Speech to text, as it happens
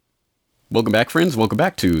Welcome back, friends. Welcome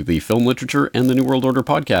back to the Film Literature and the New World Order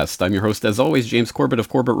podcast. I'm your host, as always, James Corbett of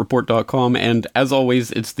CorbettReport.com, and as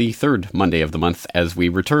always, it's the third Monday of the month as we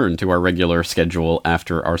return to our regular schedule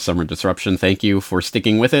after our summer disruption. Thank you for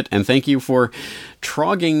sticking with it, and thank you for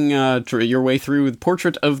trogging your way through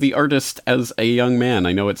Portrait of the Artist as a Young Man.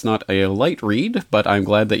 I know it's not a light read, but I'm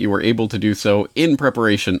glad that you were able to do so in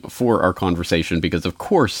preparation for our conversation, because of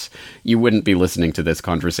course you wouldn't be listening to this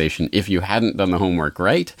conversation if you hadn't done the homework,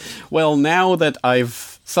 right? Well, now that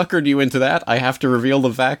I've suckered you into that, I have to reveal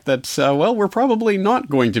the fact that, we're probably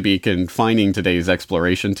not going to be confining today's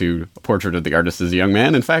exploration to Portrait of the Artist as a Young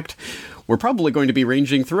Man. In fact, we're probably going to be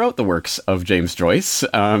ranging throughout the works of James Joyce,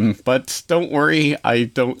 but don't worry, I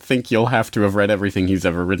don't think you'll have to have read everything he's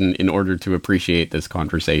ever written in order to appreciate this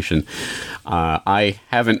conversation. I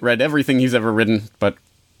haven't read everything he's ever written, but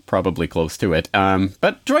probably close to it.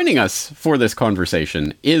 But joining us for this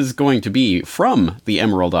conversation is going to be from the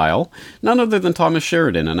Emerald Isle, none other than Thomas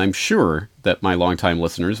Sheridan, and I'm sure that my longtime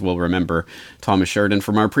listeners will remember Thomas Sheridan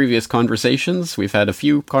from our previous conversations. We've had a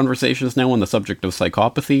few conversations now on the subject of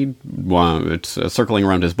psychopathy. It's circling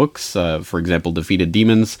around his books, for example, Defeated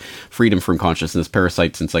Demons, Freedom from Consciousness,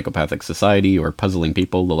 Parasites in Psychopathic Society, or Puzzling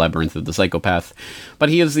People, The Labyrinth of the Psychopath. But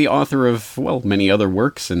he is the author of, many other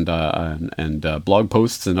works and blog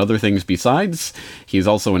posts and other things besides. He's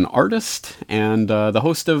also an artist and the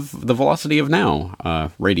host of The Velocity of Now,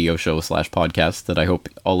 radio show / podcast that I hope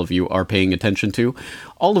all of you are paying attention to.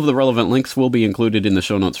 All of the relevant links will be included in the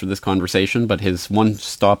show notes for this conversation, but his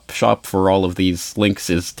one-stop shop for all of these links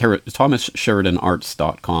is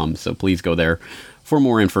thomassheridanarts.com, so please go there for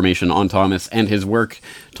more information on Thomas and his work.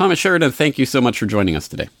 Thomas Sheridan, thank you so much for joining us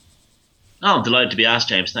today. Oh, I'm delighted to be asked,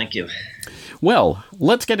 James. Thank you. Well,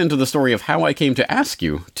 let's get into the story of how I came to ask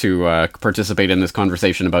you to participate in this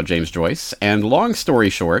conversation about James Joyce. And long story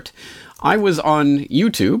short, I was on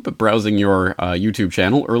YouTube, browsing your YouTube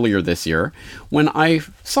channel earlier this year, when I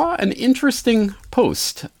saw an interesting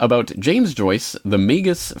post about James Joyce, the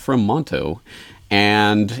Magus from Monto.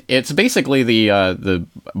 And it's basically the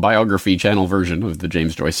biography channel version of the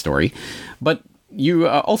James Joyce story. But you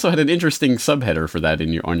also had an interesting subheader for that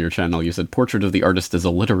on your channel. You said, Portrait of the Artist as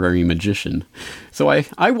a Literary Magician. So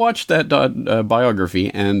I watched that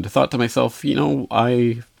biography and thought to myself,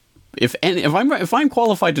 if I'm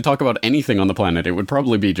qualified to talk about anything on the planet, it would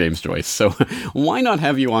probably be James Joyce. So why not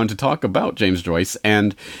have you on to talk about James Joyce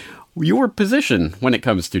and your position when it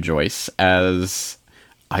comes to Joyce as,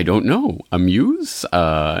 I don't know, a muse,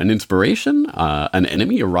 an inspiration, an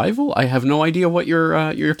enemy, a rival? I have no idea what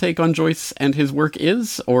your take on Joyce and his work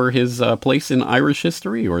is, or his place in Irish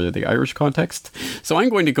history or the Irish context. So I'm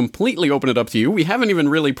going to completely open it up to you. We haven't even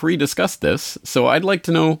really pre-discussed this, so I'd like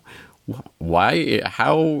to know why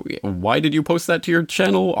did you post that to your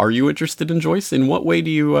channel? Are you interested in Joyce? In what way do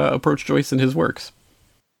you approach Joyce and his works?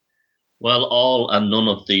 Well, all and none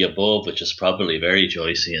of the above, which is probably very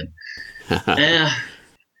Joycean.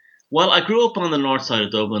 Well, I grew up on the north side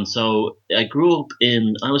of Dublin, so I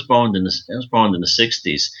was born in the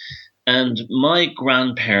 60s, and my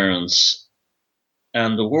grandparents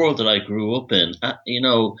and the world that I grew up in,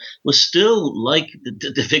 was still like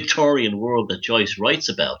the Victorian world that Joyce writes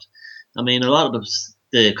about. I mean, a lot of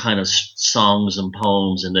the kind of songs and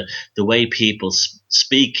poems and the way people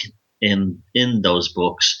speak in those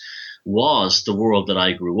books was the world that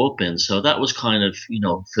I grew up in. So that was kind of,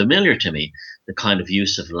 familiar to me, the kind of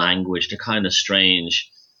use of language, the kind of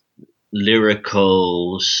strange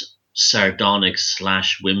lyrical, sardonic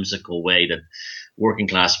 / whimsical way that working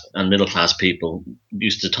class and middle class people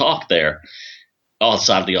used to talk there.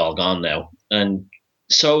 Sadly all gone now. And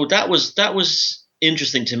so that was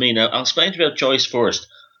interesting to me. Now, I'll explain about Joyce first.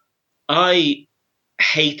 I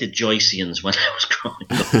hated Joyceans when I was growing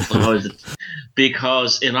up,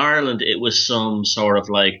 because in Ireland it was some sort of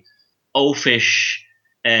like oafish,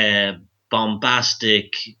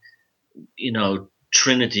 bombastic,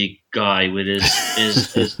 Trinity guy with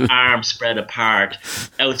his arms spread apart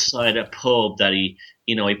outside a pub that he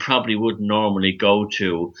probably wouldn't normally go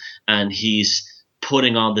to, and he's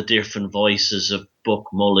putting on the different voices of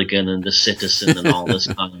Buck Mulligan and the Citizen and all this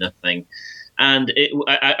kind of thing. And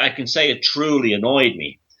I can say it truly annoyed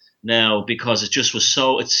me now, because it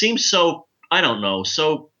seemed so, I don't know,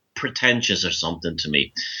 so pretentious or something to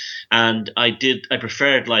me. And I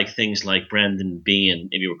preferred like things like Brendan Behan,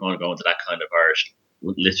 if you were going to go into that kind of Irish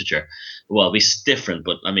literature. Well, it's different,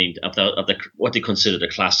 but I mean, of the what they consider the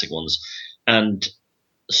classic ones. And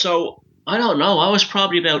so, I don't know, I was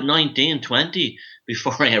probably about 19, 20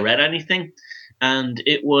 before I read anything. And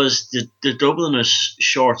it was the Dubliners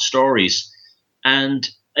short stories. And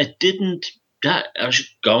it didn't that I was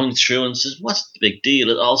going through and says, "What's the big deal?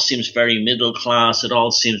 It all seems very middle class. It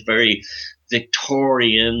all seems very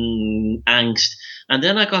Victorian angst." And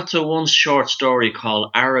then I got to one short story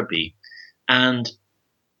called Araby, and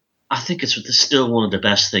I think it's still one of the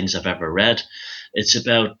best things I've ever read. It's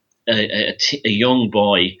about a young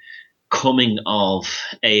boy coming of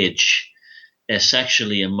age,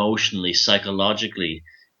 sexually, emotionally, psychologically,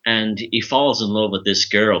 and he falls in love with this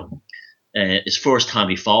girl. His first time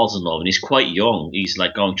he falls in love, and he's quite young. He's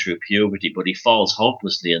like going through puberty, but he falls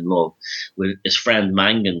hopelessly in love with his friend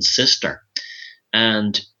Mangan's sister.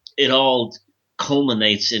 And it all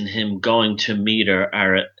culminates in him going to meet her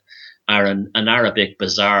an Arabic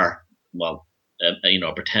bazaar, well,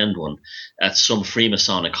 a pretend one, at some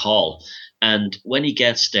Freemasonic hall. And when he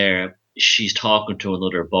gets there, she's talking to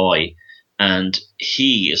another boy, and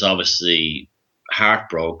he is obviously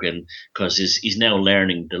heartbroken because he's now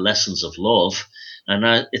learning the lessons of love,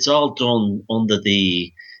 and it's all done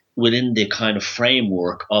within the kind of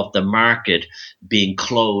framework of the market being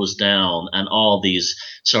closed down, and all these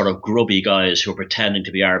sort of grubby guys who are pretending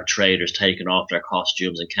to be Arab traders taking off their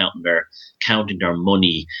costumes and counting their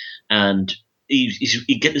money. And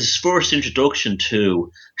he gets his first introduction to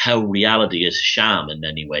how reality is sham in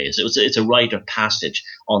many ways. It's a rite of passage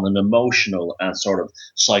on an emotional and sort of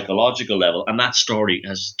psychological level, and that story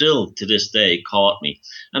has still to this day caught me.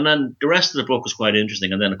 And then the rest of the book was quite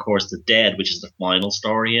interesting, and then of course The Dead, which is the final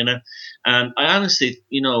story in it. And I honestly,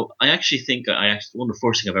 I actually think one of the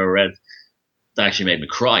first things I've ever read that actually made me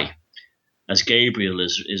cry, as Gabriel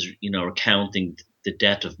is recounting the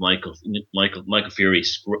death of Michael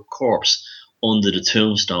Fury's corpse under the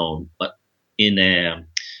tombstone, but in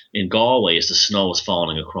Galway, as the snow is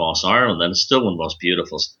falling across Ireland, and it's still one of the most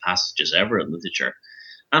beautiful passages ever in literature.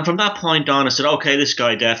 And from that point on, I said, okay, this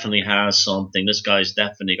guy definitely has something. This guy's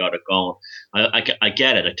definitely got it going. I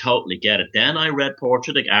get it. I totally get it. Then I read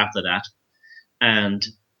Portrait after that, and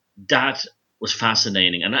that was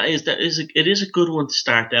fascinating. And it is a good one to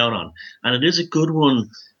start down on, and it is a good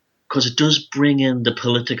one because it does bring in the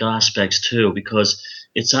political aspects too, because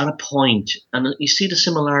it's at a point, and you see the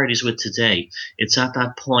similarities with today. It's at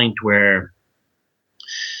that point where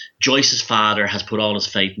Joyce's father has put all his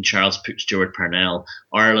faith in Charles Stewart Parnell.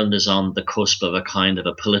 Ireland is on the cusp of a kind of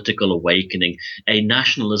a political awakening, a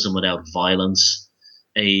nationalism without violence,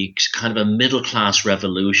 a kind of a middle-class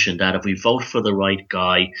revolution that if we vote for the right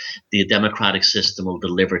guy, the democratic system will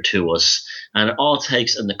deliver to us. And it all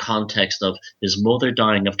takes in the context of his mother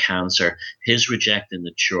dying of cancer, his rejecting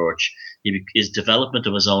the church, his development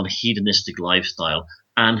of his own hedonistic lifestyle,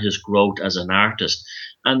 and his growth as an artist.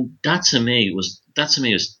 And that to me was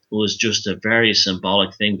just a very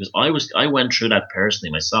symbolic thing, because I went through that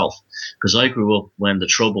personally myself, because I grew up when the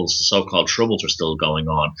so-called troubles were still going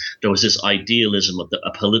on. There was this idealism of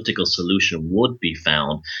a political solution would be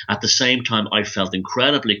found. At the same time, I felt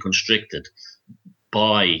incredibly constricted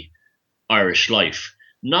by Irish life.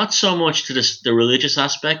 Not so much to the religious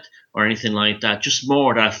aspect or anything like that, just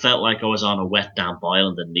more that I felt like I was on a wet, damp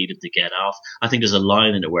island and needed to get off. I think there's a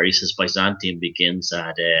line in it where he says Byzantium begins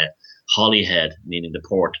at Holyhead, meaning the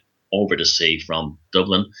port over the sea from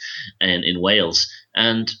Dublin and in Wales.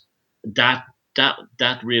 And that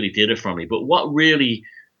really did it for me. But what really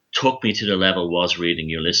took me to the level was reading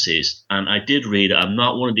Ulysses. And I did read it. I'm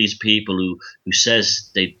not one of these people who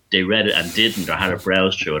says they read it and didn't or had a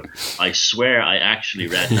browse through it. I swear I actually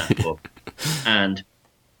read that book. And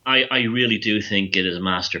I really do think it is a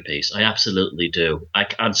masterpiece. I absolutely do.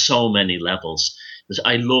 On so many levels.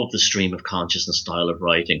 I love the stream of consciousness style of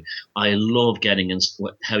writing. I love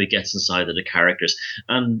how he gets inside of the characters.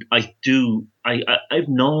 And I've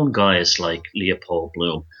known guys like Leopold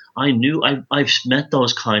Bloom. I've met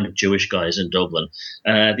those kind of Jewish guys in Dublin,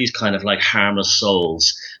 these kind of like harmless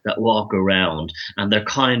souls that walk around, and they're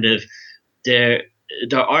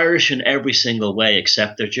Irish in every single way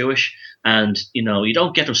except they're Jewish. And, you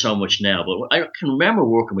don't get them so much now, but I can remember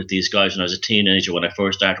working with these guys when I was a teenager, when I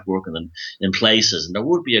first started working in places, and there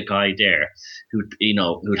would be a guy there who'd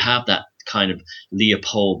have that kind of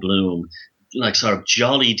Leopold Bloom, like sort of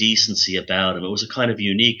jolly decency about him. It was a kind of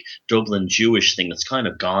unique Dublin Jewish thing that's kind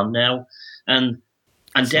of gone now. And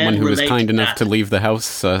someone who was kind enough to leave the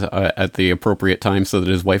house at the appropriate time so that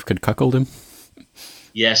his wife could cuckold him?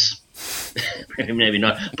 Yes. Maybe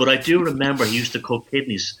not. But I do remember he used to cook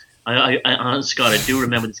kidneys. Honest God, I do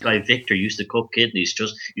remember this guy Victor used to cook kidneys,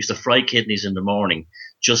 used to fry kidneys in the morning,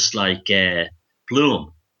 just like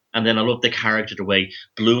Bloom. And then I love the character, the way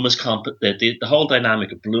Bloom is the whole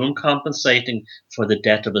dynamic of Bloom compensating for the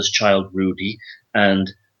death of his child Rudy,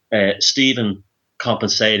 and Stephen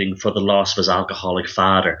compensating for the loss of his alcoholic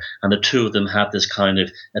father, and the two of them have this kind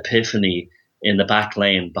of epiphany in the back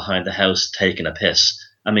lane behind the house taking a piss.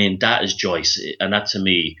 I mean, that is Joyce, and that to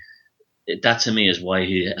me is why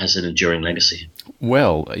he has an enduring legacy.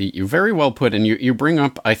 Well, you very well put, and you bring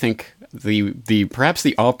up, I think, the perhaps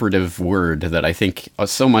the operative word that I think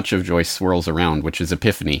so much of Joyce swirls around, which is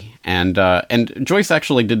epiphany. And Joyce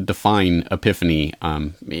actually did define epiphany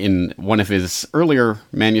in one of his earlier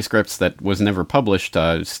manuscripts that was never published,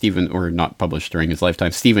 not published during his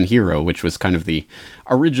lifetime, Stephen Hero, which was kind of the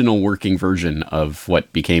original working version of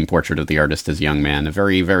what became Portrait of the Artist as a Young Man, a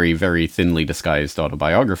very, very, very thinly disguised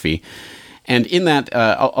autobiography. And in that,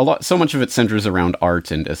 so much of it centers around art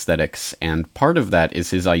and aesthetics, and part of that is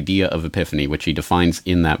his idea of epiphany, which he defines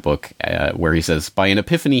in that book, where he says, by an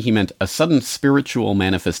epiphany he meant a sudden spiritual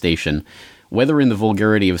manifestation, whether in the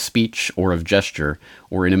vulgarity of speech or of gesture,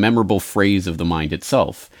 or in a memorable phrase of the mind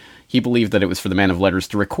itself. He believed that it was for the man of letters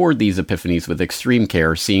to record these epiphanies with extreme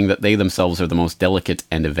care, seeing that they themselves are the most delicate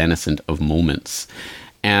and evanescent of moments.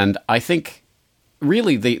 And I think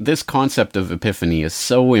really, this concept of epiphany is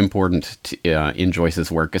so important in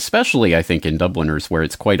Joyce's work, especially, I think, in Dubliners, where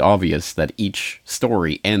it's quite obvious that each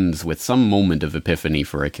story ends with some moment of epiphany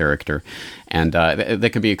for a character, and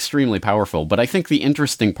that can be extremely powerful. But I think the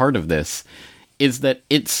interesting part of this is that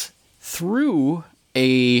it's through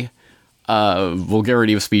a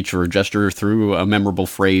vulgarity of speech or gesture, through a memorable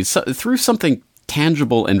phrase, through something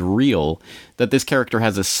tangible and real, that this character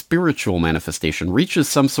has a spiritual manifestation, reaches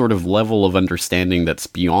some sort of level of understanding that's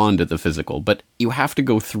beyond the physical. But you have to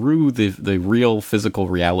go through the real physical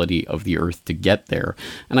reality of the earth to get there.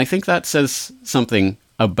 And I think that says something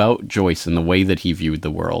about Joyce and the way that he viewed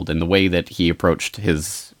the world and the way that he approached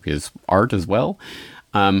his art as well,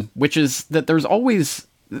 which is that there's always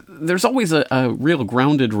a real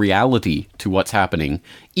grounded reality to what's happening,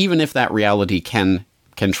 even if that reality can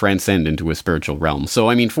transcend into a spiritual realm. So,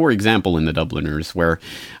 I mean, for example, in the Dubliners, where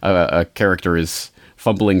a character is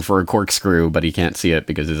fumbling for a corkscrew, but he can't see it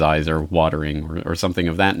because his eyes are watering, or something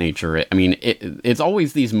of that nature. I mean, it's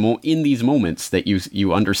always in these moments that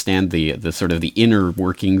you understand the sort of the inner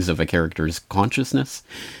workings of a character's consciousness.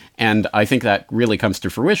 And I think that really comes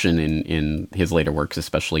to fruition in his later works,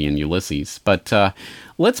 especially in Ulysses. But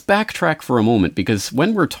let's backtrack for a moment, because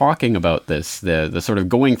when we're talking about this, the sort of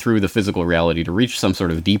going through the physical reality to reach some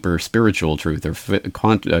sort of deeper spiritual truth or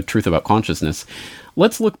truth about consciousness,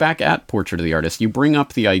 let's look back at Portrait of the Artist. You bring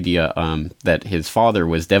up the idea that his father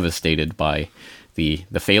was devastated by the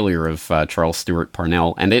failure of Charles Stewart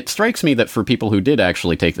Parnell. And it strikes me that for people who did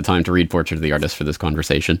actually take the time to read Portrait of the Artist for this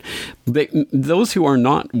conversation, those who are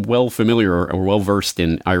not well familiar or well versed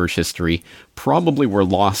in Irish history probably were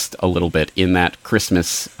lost a little bit in that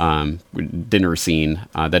Christmas dinner scene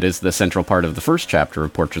that is the central part of the first chapter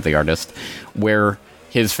of Portrait of the Artist, where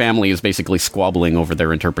his family is basically squabbling over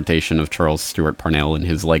their interpretation of Charles Stewart Parnell and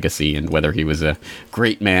his legacy and whether he was a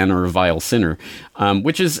great man or a vile sinner,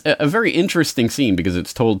 which is a very interesting scene because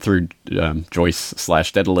it's told through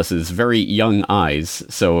Joyce/Daedalus's very young eyes,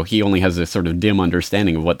 so he only has a sort of dim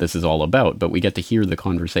understanding of what this is all about, but we get to hear the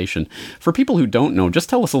conversation. For people who don't know, just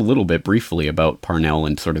tell us a little bit briefly about Parnell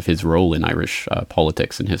and sort of his role in Irish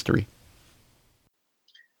politics and history.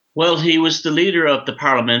 Well, he was the leader of the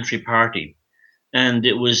Parliamentary Party. And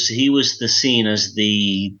he was seen as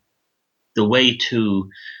the way to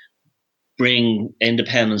bring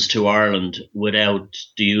independence to Ireland without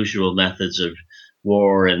the usual methods of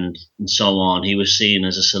war and so on. He was seen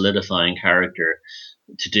as a solidifying character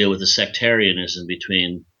to deal with the sectarianism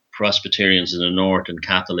between Presbyterians in the north and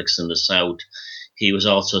Catholics in the south. He was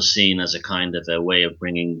also seen as a kind of a way of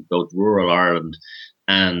bringing both rural Ireland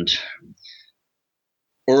and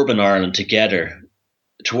urban Ireland together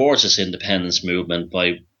towards this independence movement.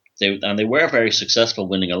 They were very successful,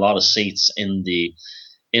 winning a lot of seats in the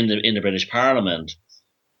British Parliament,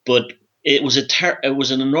 but it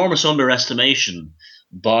was an enormous underestimation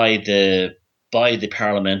by the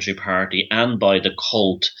Parliamentary Party and by the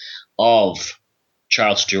cult of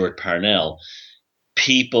Charles Stewart Parnell.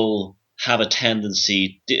 People have a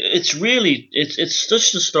tendency. It's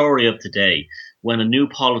such the story of today. When a new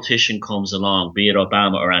politician comes along, be it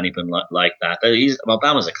Obama or anything like that,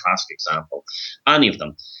 Obama's a classic example, any of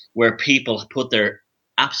them, where people put their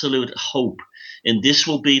absolute hope in this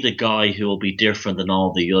will be the guy who will be different than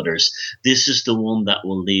all the others. This is the one that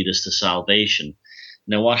will lead us to salvation.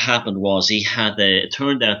 Now, what happened was it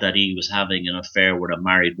turned out that he was having an affair with a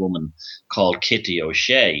married woman called Kitty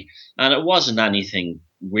O'Shea, and it wasn't anything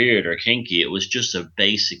weird or kinky. It was just a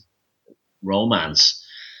basic romance.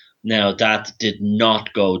 Now, that did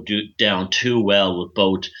not go down too well with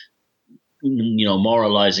both,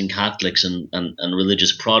 moralizing Catholics and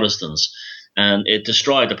religious Protestants. And it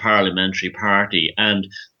destroyed the Parliamentary Party. And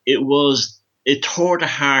it was it tore the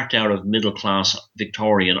heart out of middle class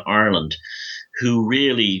Victorian Ireland, who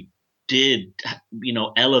really did,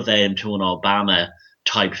 elevate him to an Obama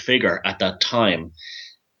type figure at that time.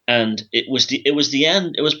 And it was the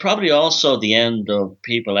end. It was probably also the end of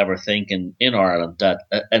people ever thinking in Ireland that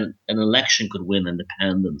an election could win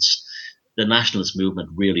independence. The nationalist movement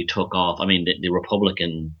really took off. I mean, the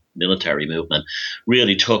Republican military movement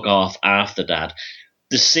really took off after that.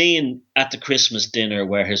 The scene at the Christmas dinner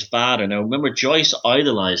where his father, now remember, Joyce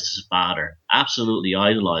idolized his father, absolutely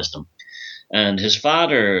idolized him. And his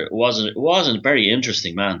father wasn't a very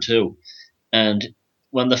interesting man too. And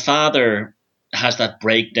when the father has that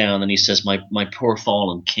breakdown and he says, my poor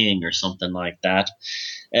fallen king, or something like that,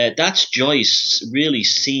 that's Joyce really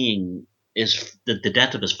seeing the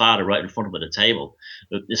death of his father right in front of him at the table.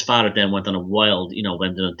 His father then went on a wild,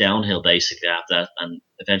 went on a downhill basically after that, and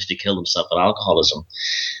eventually killed himself with alcoholism.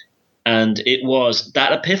 And it was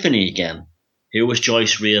that epiphany again. Here was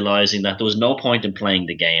Joyce realizing that there was no point in playing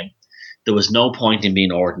the game. There was no point in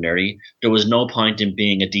being ordinary. There was no point in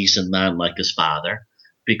being a decent man like his father,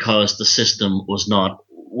 because the system was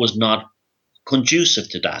not conducive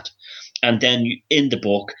to that. And then in the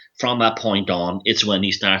book, from that point on, it's when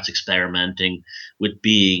he starts experimenting with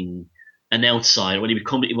being an outsider,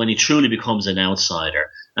 when he truly becomes an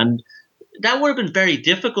outsider. And that would have been very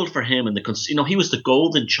difficult for him. He was the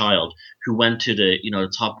golden child who went to the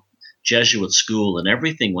top Jesuit school and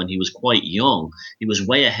everything when he was quite young. He was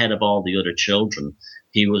way ahead of all the other children.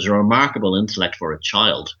 He was a remarkable intellect for a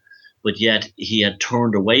child. But yet he had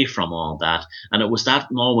turned away from all that. And it was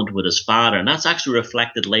that moment with his father. And that's actually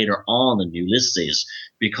reflected later on in Ulysses,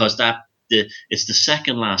 because it's the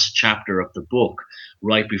second last chapter of the book,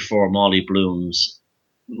 right before Molly Bloom,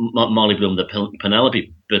 the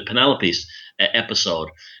Penelope's episode,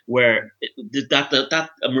 where that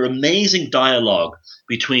amazing dialogue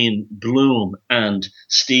between Bloom and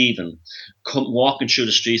Stephen walking through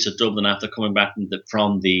the streets of Dublin after coming back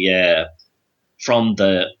from the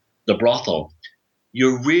brothel,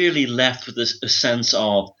 you're really left with a sense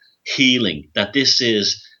of healing, that this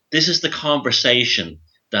is the conversation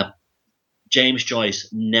that James Joyce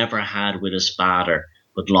never had with his father,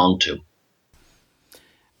 but longed to.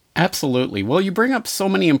 Absolutely. Well, you bring up so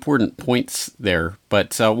many important points there,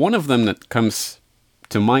 but one of them that comes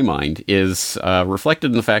to my mind is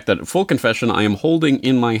reflected in the fact that, full confession, I am holding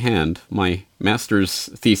in my hand my master's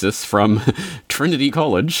thesis from Trinity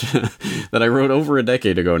College that I wrote over a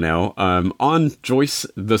decade ago now, on Joyce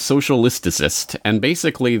the Socialisticist. And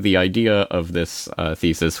basically the idea of this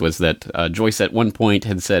thesis was that Joyce at one point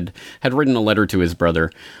had written a letter to his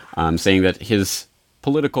brother saying that his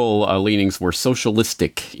political leanings were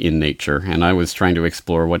socialistic in nature, and I was trying to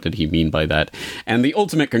explore what did he mean by that. And the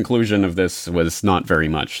ultimate conclusion of this was not very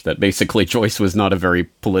much, that basically Joyce was not a very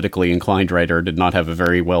politically inclined writer, did not have a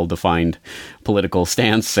very well-defined political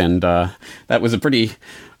stance, and that was a pretty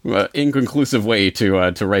inconclusive way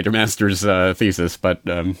to write a master's thesis, but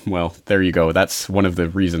well, there you go. That's one of the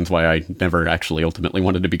reasons why I never actually ultimately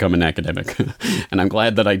wanted to become an academic, and I'm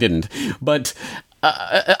glad that I didn't. But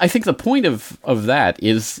I think the point of that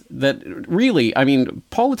is that really, I mean,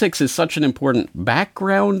 politics is such an important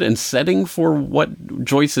background and setting for what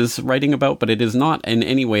Joyce is writing about, but it is not in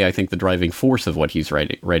any way, I think, the driving force of what he's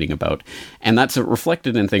writing about. And that's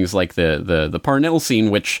reflected in things like the Parnell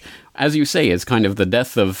scene, which, as you say, is kind of the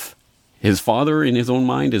death of his father in his own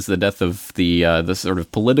mind, is the death of the sort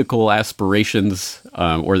of political aspirations,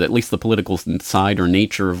 or at least the political side or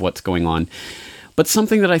nature of what's going on. But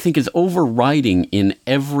something that I think is overriding in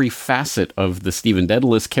every facet of the Stephen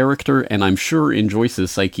Dedalus character, and I'm sure in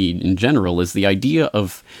Joyce's psyche in general, is the idea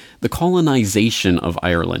of the colonization of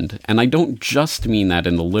Ireland. And I don't just mean that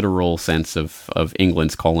in the literal sense of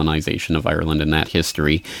England's colonization of Ireland and that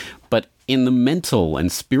history, but in the mental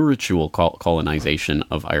and spiritual colonization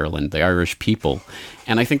of Ireland, the Irish people.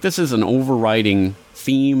 And I think this is an overriding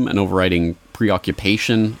theme, an overriding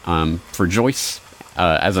preoccupation for Joyce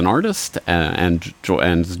as an artist, and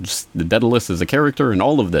just the Dedalus as a character, and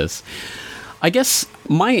all of this. I guess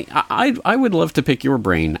I would love to pick your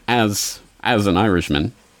brain as an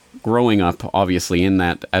Irishman, growing up, obviously, in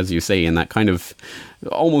that, as you say, in that kind of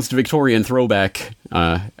almost Victorian throwback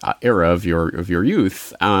era of your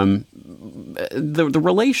youth. The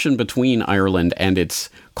relation between Ireland and its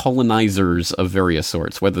colonizers of various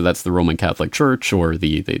sorts, whether that's the Roman Catholic Church or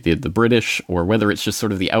the British, or whether it's just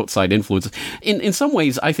sort of the outside influence. In some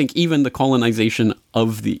ways, I think even the colonization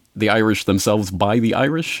of the Irish themselves by the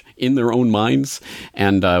Irish in their own minds,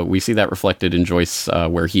 and we see that reflected in Joyce,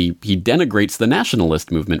 where he denigrates the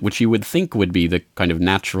nationalist movement, which you would think would be the kind of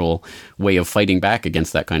natural way of fighting back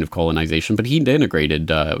against that kind of colonization, but he denigrated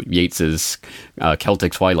Yeats's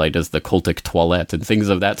Celtic Twilight as the cultic toilette and things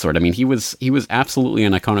of that sort. I mean, he was absolutely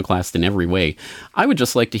an iconoclast in every way. I would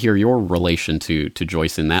just like to hear your relation to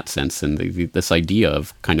Joyce in that sense, and this idea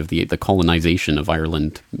of kind of the colonization of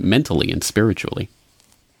Ireland mentally and spiritually.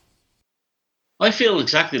 I feel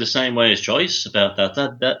exactly the same way as Joyce about that.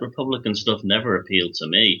 That Republican stuff never appealed to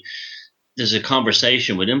me. There's a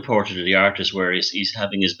conversation with Importer, the artist, where he's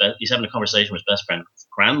having a conversation with his best friend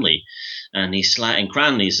Cranley, and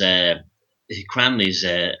Cranley's I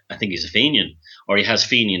think he's a Fenian, or he has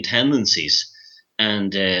Fenian tendencies.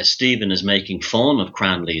 And Stephen is making fun of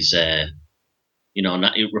Cranley's,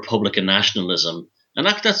 Republican nationalism, and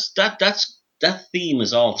that theme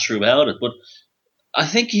is all throughout it. But I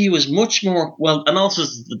think he was much more and also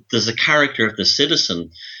there's a character of the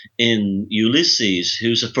citizen in Ulysses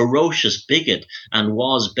who's a ferocious bigot and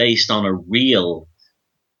was based on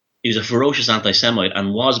he was a ferocious anti-Semite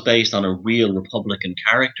and was based on a real Republican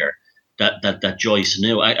character that Joyce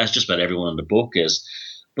knew, as just about everyone in the book is.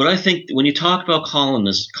 But I think when you talk about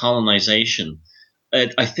colonization,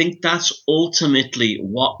 I think that's ultimately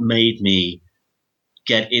what made me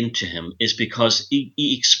get into him, is because he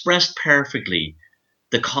expressed perfectly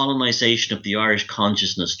the colonization of the Irish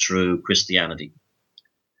consciousness through Christianity,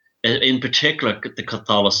 in particular the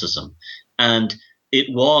Catholicism. And it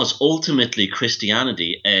was ultimately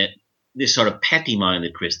Christianity, this sort of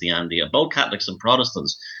petty-minded Christianity of both Catholics and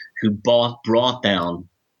Protestants, who brought down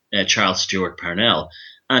Charles Stewart Parnell.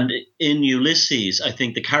 And in Ulysses, I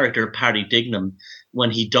think the character of Paddy Dignam,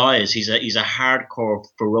 when he dies, he's a hardcore,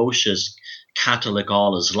 ferocious Catholic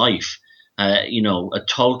all his life, a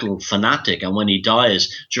total fanatic. And when he dies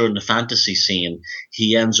during the fantasy scene,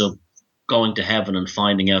 he ends up going to heaven and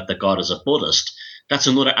finding out that God is a Buddhist. That's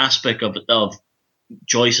another aspect of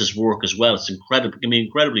Joyce's work as well. It's incredible. It can be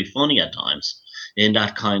incredibly funny at times in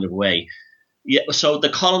that kind of way. Yeah. So the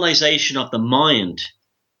colonization of the mind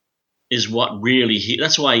is what really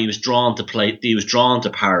that's why he was drawn to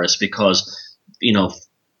Paris, because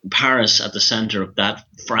Paris at the center of that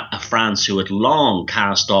France, who had long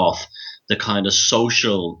cast off the kind of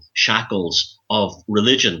social shackles of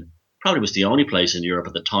religion, probably was the only place in Europe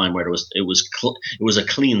at the time where it was a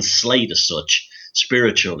clean slate as such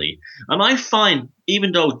spiritually. And I find,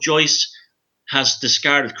 even though Joyce has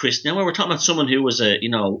discarded Christianity, now we're talking about someone who was an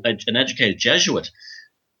educated Jesuit,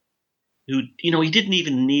 who, he didn't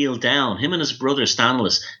even kneel down. Him and his brother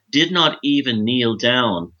Stanislas did not even kneel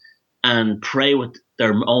down and pray with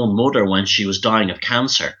their own mother when she was dying of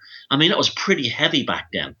cancer. I mean, that was pretty heavy back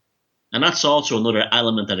then. And that's also another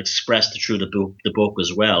element that expressed through the book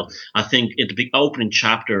as well. I think in the opening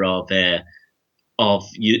chapter of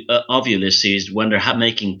Ulysses, when they're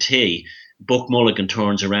making tea, Buck Mulligan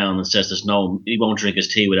turns around and says he won't drink his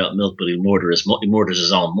tea without milk, but he murders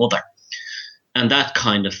his own mother. And that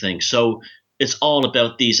kind of thing. So it's all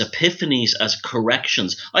about these epiphanies as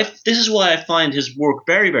corrections. This is why I find his work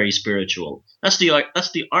very, very spiritual. That's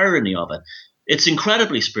the irony of it. It's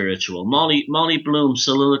incredibly spiritual. Molly Bloom's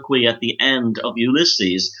soliloquy at the end of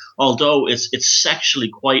Ulysses, although it's sexually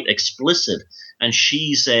quite explicit, and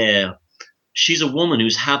she's a woman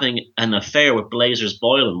who's having an affair with Blazers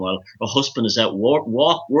Boylan while her husband is out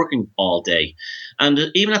working all day. And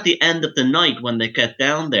even at the end of the night, when they get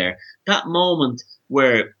down there, that moment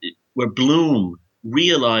where Bloom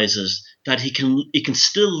realizes that he can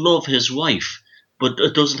still love his wife, but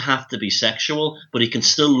it doesn't have to be sexual, but he can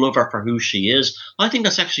still love her for who she is. I think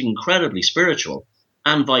that's actually incredibly spiritual,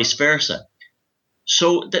 and vice versa.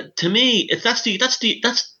 So to me, that's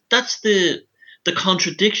the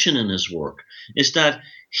contradiction in his work, is that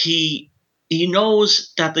he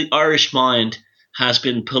knows that the Irish mind has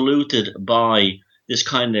been polluted by this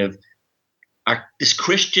kind of this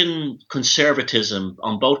Christian conservatism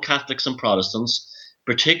on both Catholics and Protestants,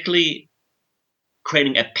 particularly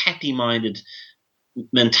creating a petty-minded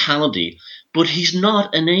mentality. But he's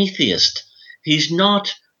not an atheist. He's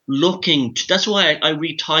not looking. That's why I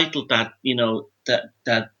retitled that,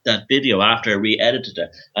 that video after I re-edited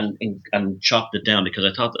it and chopped it down, because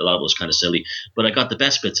I thought a lot of it was kind of silly, but I got the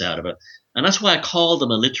best bits out of it. And that's why I called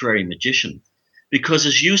him a literary magician, because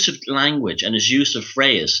his use of language and his use of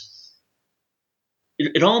phrase,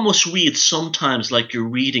 it almost reads sometimes like you're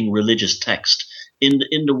reading religious text in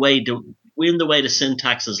the way in the way the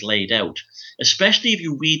syntax is laid out, especially if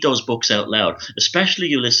you read those books out loud, especially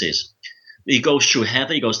Ulysses. He goes through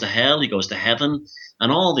heaven, he goes to hell, he goes to heaven,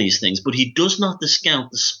 and all these things, but he does not discount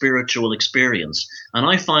the spiritual experience. And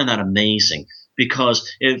I find that amazing,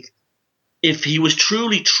 because if he was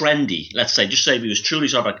truly trendy, let's say, just say if he was truly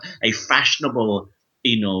sort of like a fashionable,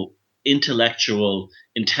 intellectual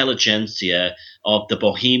intelligentsia of the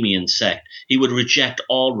Bohemian sect, he would reject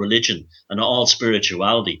all religion and all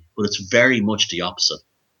spirituality, but it's very much the opposite.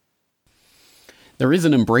 There is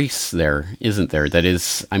an embrace there, isn't there? That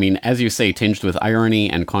is, I mean, as you say, tinged with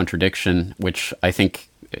irony and contradiction, which I think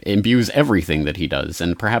imbues everything that he does.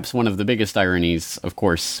 And perhaps one of the biggest ironies, of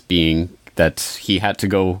course, being that he had to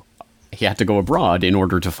go abroad in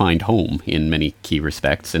order to find home in many key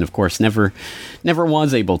respects, and of course never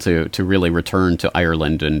was able to really return to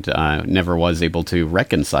Ireland, and never was able to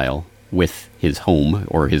reconcile with his home,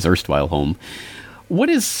 or his erstwhile home. What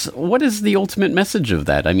is the ultimate message of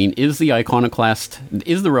that? I mean, is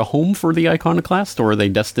there a home for the iconoclast, or are they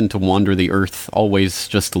destined to wander the earth, always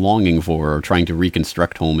just longing for or trying to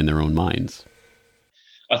reconstruct home in their own minds?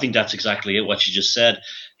 I think that's exactly it, what you just said.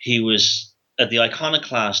 He was the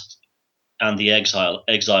iconoclast, and the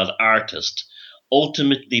exiled artist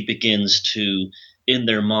ultimately begins to, in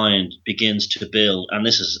their mind, begins to build, and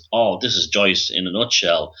this is Joyce in a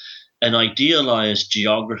nutshell, an idealized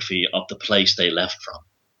geography of the place they left from,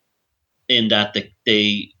 in that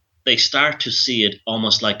they start to see it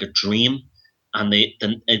almost like a dream, and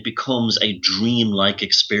then it becomes a dream-like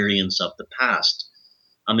experience of the past.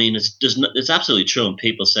 I mean, it's absolutely true. And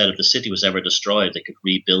people said if the city was ever destroyed, they could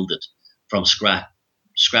rebuild it from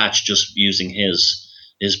scratch, just using his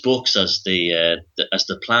books as the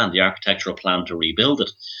plan, the architectural plan to rebuild it.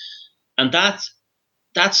 And that's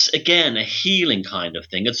again a healing kind of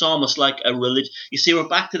thing. It's almost like a religion. You see, we're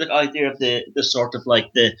back to the idea of the sort of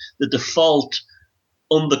like the default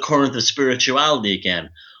undercurrent of spirituality again.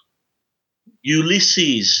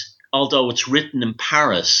 Ulysses, although it's written in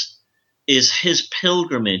Paris, is his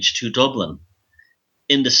pilgrimage to Dublin,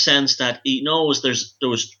 in the sense that he knows there's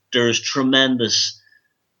a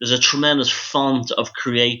tremendous font of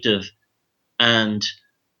creative and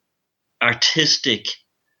artistic,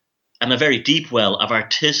 and a very deep well of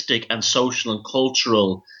artistic and social and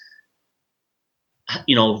cultural,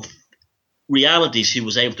 realities he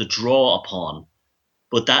was able to draw upon.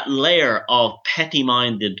 But that layer of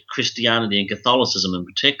petty-minded Christianity and Catholicism in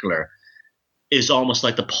particular is almost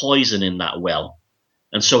like the poison in that well.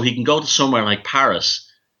 And so he can go to somewhere like Paris,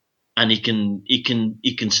 and he can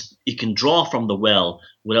draw from the well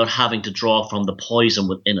without having to draw from the poison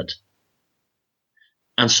within it.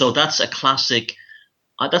 And so that's a classic.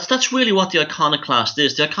 That's really what the iconoclast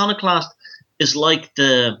is. The iconoclast is like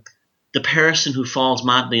the person who falls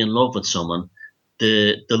madly in love with someone.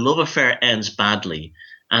 The love affair ends badly,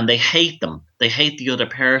 and they hate them. They hate the other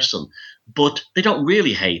person, but they don't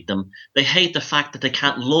really hate them. They hate the fact that they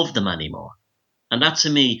can't love them anymore. And that, to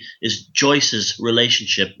me, is Joyce's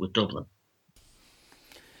relationship with Dublin.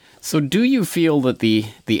 So do you feel that the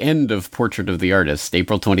end of Portrait of the Artist,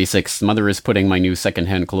 April 26th, Mother is putting my new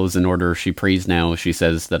second-hand clothes in order. She prays now. She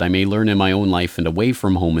says that I may learn in my own life and away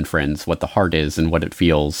from home and friends what the heart is and what it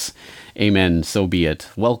feels. Amen, so be it.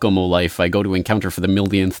 Welcome, O life. I go to encounter for the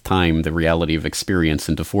millionth time the reality of experience,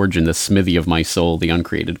 and to forge in the smithy of my soul the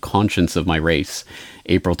uncreated conscience of my race.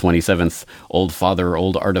 April 27th, old father,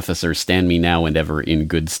 old artificer, stand me now and ever in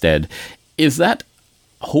good stead. Is that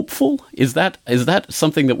hopeful? Is that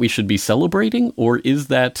something that we should be celebrating, or is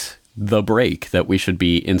that the break that we should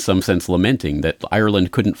be in some sense lamenting, that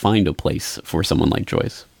Ireland couldn't find a place for someone like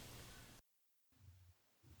Joyce?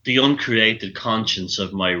 The uncreated conscience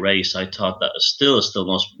of my race, I thought that is still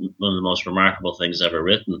one of the most remarkable things ever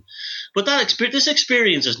written. But this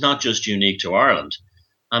experience is not just unique to Ireland.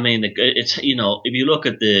 I mean, it's if you look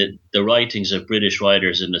at the writings of British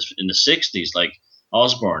writers in the 60s, like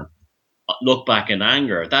Osborne, look back in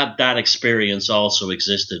anger, that experience also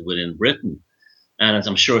existed within Britain. And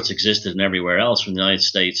I'm sure it's existed in everywhere else, from the United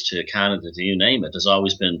States to Canada to you name it. There's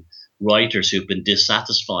always been writers who've been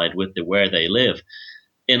dissatisfied with where they live.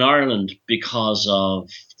 In Ireland, because of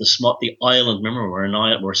the island, remember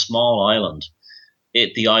we're a small island,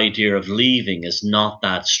 the idea of leaving is not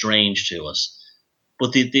that strange to us.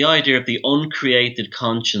 But the idea of the uncreated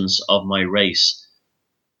conscience of my race,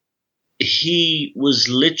 he was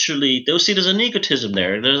literally, there's an egotism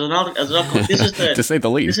there. This is to say the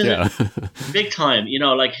least, yeah. Big time,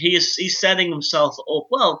 like he's setting himself up.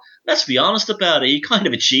 Well, let's be honest about it. He kind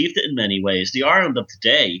of achieved it in many ways. The Ireland of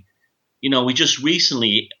today, we just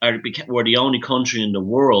recently were the only country in the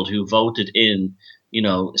world who voted in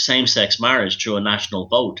same-sex marriage through a national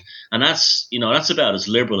vote, and that's about as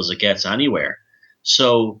liberal as it gets anywhere.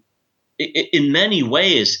 So, in many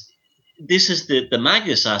ways, this is the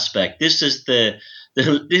Magus aspect. This is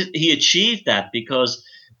he achieved that because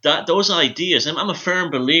those ideas. I'm a firm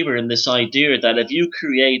believer in this idea that if you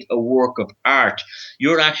create a work of art,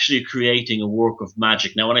 you're actually creating a work of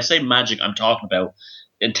magic. Now, when I say magic, I'm talking about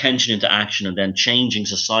intention into action and then changing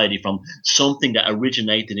society from something that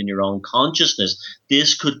originated in your own consciousness.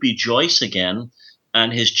 This could be Joyce again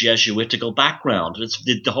and his Jesuitical background. It's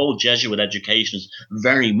the whole Jesuit education is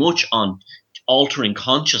very much on altering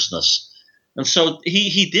consciousness. And so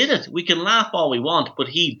he did it. We can laugh all we want, but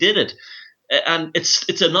he did it. And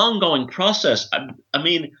it's an ongoing process. I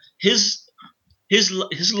mean, his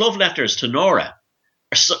love letters to Nora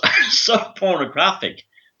are so pornographic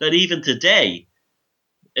that even today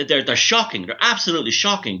they're shocking. They're absolutely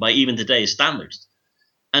shocking by even today's standards.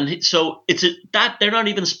 And so they're not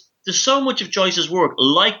even. There's so much of Joyce's work,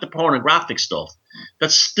 like the pornographic stuff,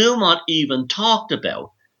 that's still not even talked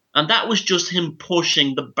about. And that was just him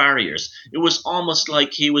pushing the barriers. It was almost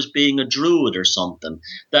like he was being a druid or something,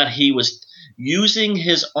 that he was using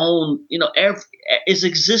his own, his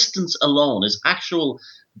existence alone, his actual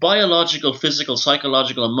biological, physical,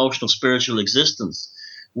 psychological, emotional, spiritual existence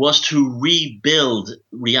was to rebuild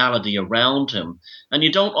reality around him. And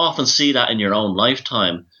you don't often see that in your own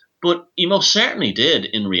lifetime, but he most certainly did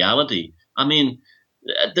in reality. I mean,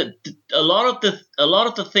 a lot of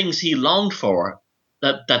the things he longed for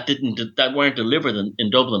that weren't delivered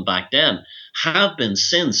in Dublin back then have been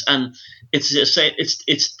since. And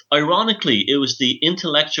it's ironically, it was the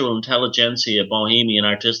intellectual intelligentsia, bohemian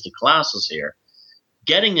artistic classes here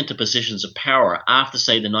getting into positions of power after,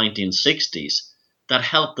 say, the 1960s that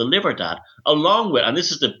helped deliver that, along with, and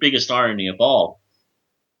this is the biggest irony of all,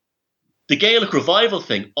 the Gaelic revival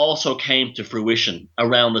thing also came to fruition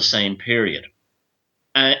around the same period.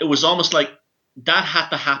 It was almost like that had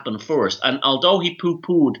to happen first. And although he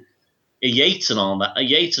poo-pooed Yeats and all that,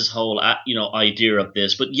 Yeats's whole idea of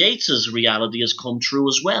this, but Yeats's reality has come true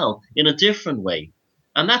as well in a different way.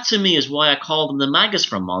 And that to me is why I called him the Magus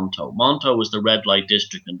from Monto. Monto was the red light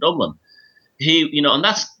district in Dublin. And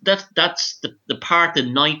that's the part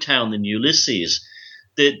in Nighttown in Ulysses.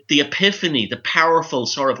 The epiphany, the powerful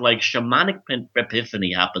sort of like shamanic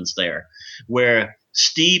epiphany happens there, where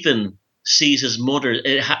Stephen sees his mother.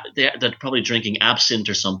 They're probably drinking absinthe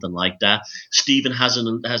or something like that. Stephen has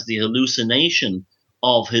the hallucination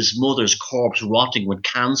of his mother's corpse rotting with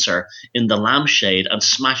cancer in the lampshade and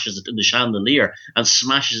smashes it in the chandelier and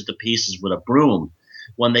smashes it to pieces with a broom.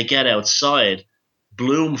 When they get outside,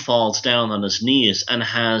 Bloom falls down on his knees and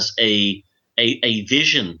has a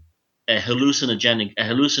vision, a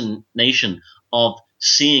hallucination of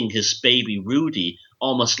seeing his baby Rudy,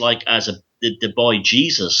 almost like as the boy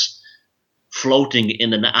Jesus, floating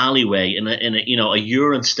in an alleyway, in a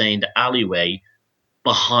urine stained alleyway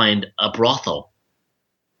behind a brothel.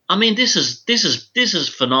 I mean, this is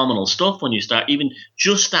phenomenal stuff when you start, even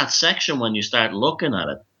just that section when you start looking at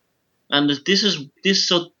it. And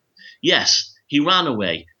yes, he ran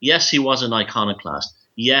away. Yes, he was an iconoclast.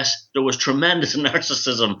 Yes, there was tremendous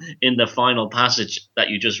narcissism in the final passage that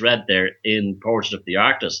you just read there in Portrait of the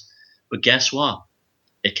Artist. But guess what?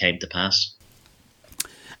 It came to pass.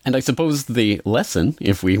 And I suppose the lesson,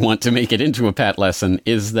 if we want to make it into a Pat lesson,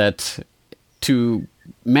 is that to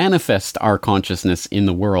manifest our consciousness in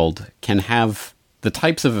the world can have the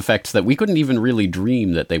types of effects that we couldn't even really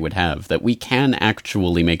dream that they would have, that we can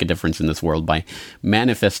actually make a difference in this world by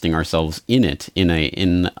manifesting ourselves in it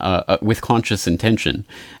with conscious intention,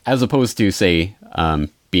 as opposed to, say,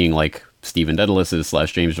 being like Stephen Dedalus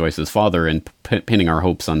 / James Joyce's father and pinning our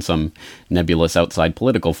hopes on some nebulous outside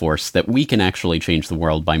political force, that we can actually change the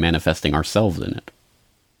world by manifesting ourselves in it.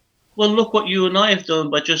 Well, look what you and I have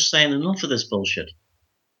done by just saying enough of this bullshit.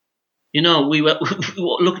 We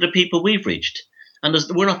look at the people we've reached. And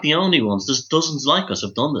we're not the only ones. There's dozens like us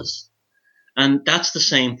have done this. And that's the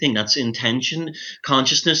same thing. That's intention,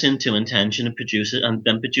 consciousness into intention, and produce it, and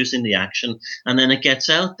then producing the action. And then it gets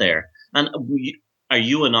out there. And are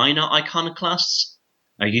you and I not iconoclasts?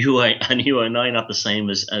 Are you and I not the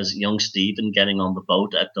same as young Stephen getting on the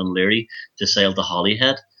boat at Dunleary to sail to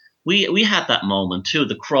Holyhead? We had that moment too,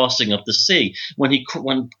 the crossing of the sea.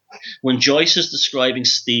 When Joyce is describing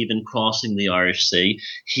Stephen crossing the Irish Sea,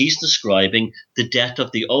 he's describing the death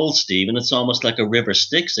of the old Stephen. It's almost like a River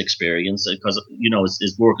Styx experience because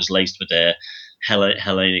his work is laced with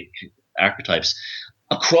Hellenic archetypes.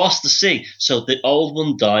 Across the sea, so the old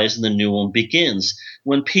one dies and the new one begins.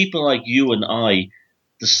 When people like you and I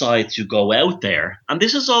decide to go out there, and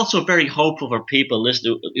this is also very hopeful for people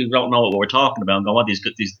listening who don't know what we're talking about and go, what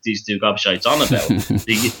these two gobshites on about,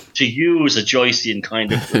 to use a Joycean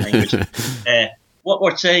kind of language. What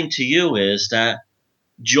we're saying to you is that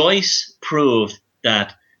Joyce proved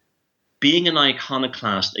that being an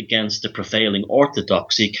iconoclast against the prevailing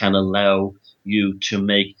orthodoxy can allow you to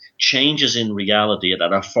make changes in reality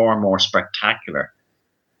that are far more spectacular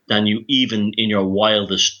than you even in your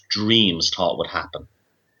wildest dreams thought would happen.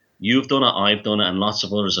 You've done it, I've done it, and lots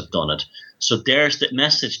of others have done it. So there's the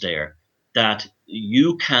message there that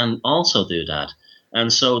you can also do that.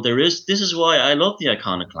 And so this is why I love the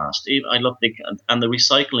iconoclast. I love the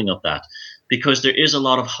recycling of that, because there is a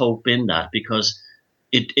lot of hope in that, because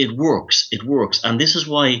it works. And this is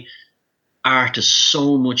why art is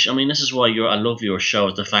so much. I mean, this is why I love your show,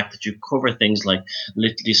 is the fact that you cover things like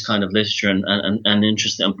this kind of literature and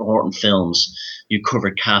interesting, important films. You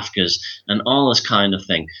cover Kafka's and all this kind of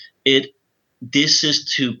thing. This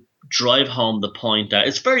is to drive home the point that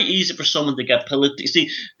it's very easy for someone to get political. See,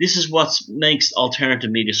 this is what makes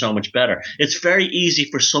alternative media so much better. It's very easy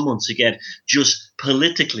for someone to get just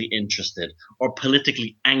politically interested or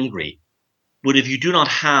politically angry. But if you do not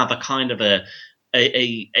have a kind of a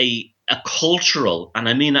cultural, and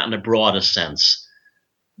I mean that in the broadest sense,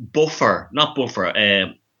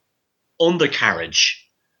 undercarriage,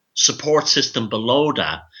 support system below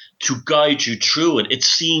that to guide you through it, it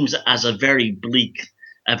seems as a very bleak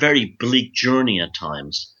journey at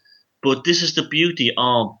times. But this is the beauty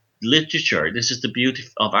of literature. This is the beauty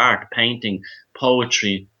of art, painting,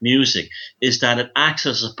 poetry, music, is that it acts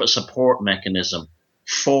as a support mechanism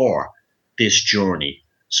for this journey.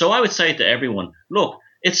 So I would say to everyone, look,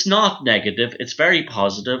 it's not negative. It's very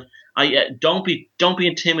positive. Don't be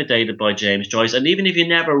intimidated by James Joyce. And even if you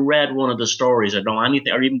never read one of the stories or know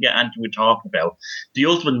anything, or even get anything we talk about, the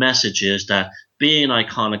ultimate message is that being an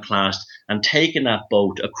iconoclast and taking that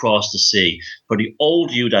boat across the sea for the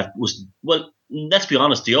old you that was, well, let's be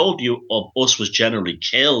honest, the old you of us was generally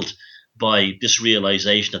killed by this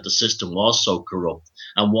realization that the system was so corrupt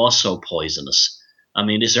and was so poisonous. I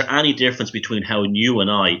mean, is there any difference between how you and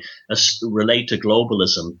I relate to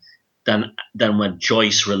globalism than when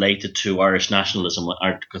Joyce related to Irish nationalism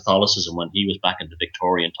or Catholicism when he was back in the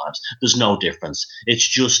Victorian times? There's no difference. It's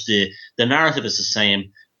just the narrative is the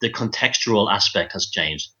same. The contextual aspect has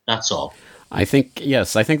changed. That's all. I think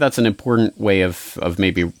that's an important way of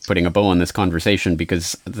maybe putting a bow on this conversation,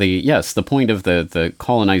 because the point of the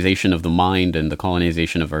colonization of the mind and the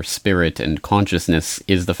colonization of our spirit and consciousness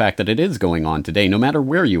is the fact that it is going on today, no matter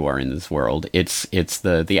where you are in this world. It's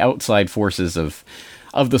the outside forces of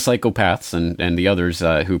the psychopaths and the others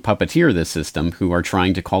who puppeteer this system, who are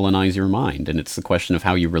trying to colonize your mind. And it's the question of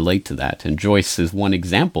how you relate to that. And Joyce is one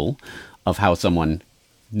example of how someone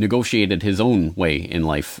negotiated his own way in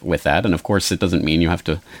life with that. And of course, it doesn't mean you have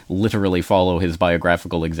to literally follow his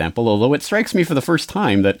biographical example, although it strikes me for the first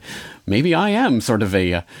time that maybe I am sort of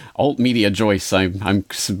a alt media Joyce. I'm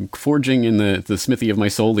forging in the smithy of my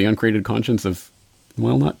soul the uncreated conscience of,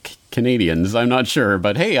 well, not Canadians, I'm not sure,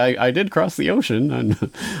 but hey, I did cross the ocean, and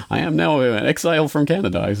I am now an exile from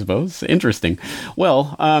Canada, I suppose. Interesting.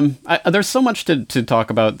 Well, there's so much to talk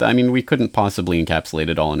about. I mean, we couldn't possibly encapsulate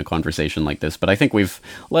it all in a conversation like this, but I think we've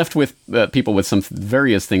left with people with some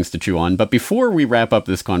various things to chew on. But before we wrap up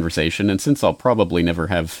this conversation, and since I'll probably never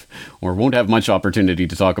have, or won't have much opportunity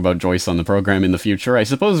to talk about Joyce on the program in the future, I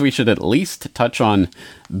suppose we should at least touch on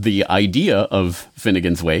the idea of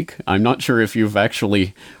Finnegan's Wake. I'm not sure if you've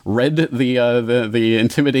actually read the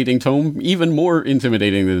intimidating tome, even more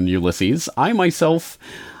intimidating than Ulysses. I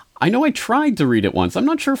know I tried to read it once. I'm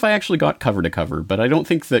not sure if I actually got cover to cover, but I don't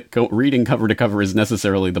think that reading cover to cover is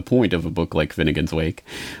necessarily the point of a book like Finnegan's Wake.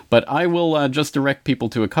 But I will just direct people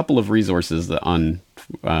to a couple of resources on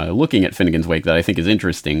looking at Finnegan's Wake that I think is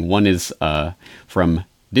interesting. One is from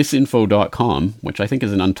disinfo.com, which I think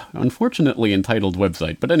is an unfortunately entitled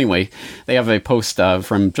website. But anyway, they have a post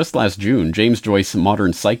from just last June, James Joyce,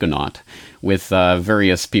 Modern Psychonaut, with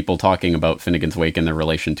various people talking about Finnegan's Wake and their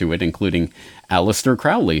relation to it, including Aleister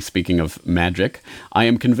Crowley, speaking of magic. I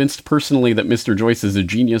am convinced personally that Mr. Joyce is a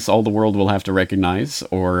genius all the world will have to recognize.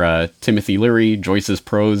 Or Timothy Leary, Joyce's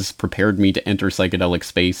prose prepared me to enter psychedelic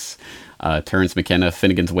space. Terence McKenna,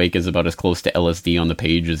 Finnegan's Wake is about as close to LSD on the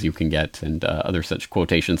page as you can get, and other such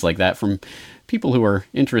quotations like that from people who are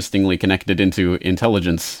interestingly connected into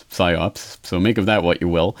intelligence psyops, so make of that what you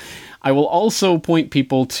will. I will also point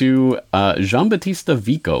people to Giambattista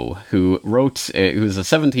Vico, who's a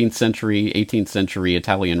 17th century, 18th century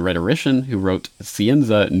Italian rhetorician who wrote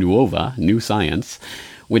Scienza Nuova, New Science,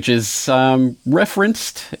 which is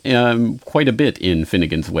referenced quite a bit in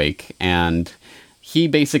Finnegan's Wake, and he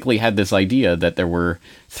basically had this idea that there were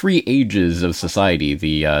three ages of society,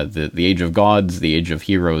 the age of gods, the age of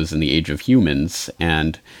heroes, and the age of humans.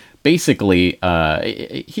 And basically,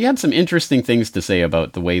 he had some interesting things to say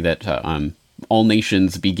about the way that all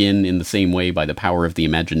nations begin in the same way, by the power of the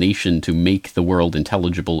imagination to make the world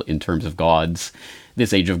intelligible in terms of gods.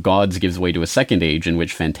 This age of gods gives way to a second age in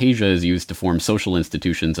which fantasia is used to form social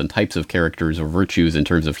institutions and types of characters or virtues in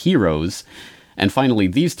terms of heroes. And finally,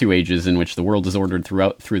 these two ages, in which the world is ordered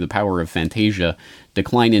through the power of fantasia,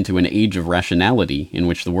 decline into an age of rationality, in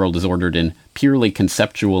which the world is ordered in purely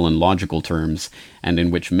conceptual and logical terms, and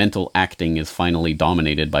in which mental acting is finally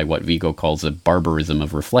dominated by what Vico calls a barbarism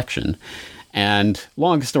of reflection. And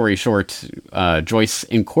long story short, Joyce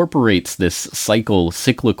incorporates this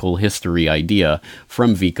cyclical history idea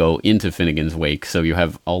from Vico into Finnegan's Wake. So you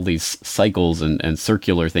have all these cycles and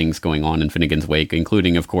circular things going on in Finnegan's Wake,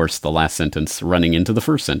 including, of course, the last sentence running into the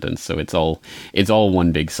first sentence. So it's all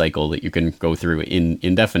one big cycle that you can go through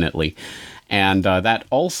indefinitely. And that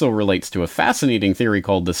also relates to a fascinating theory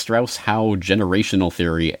called the Strauss-Howe generational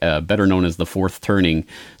theory, better known as the fourth turning,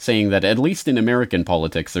 saying that at least in American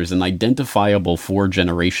politics, there's an identifiable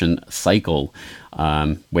four-generation cycle,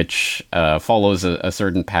 which follows a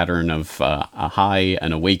certain pattern of a high,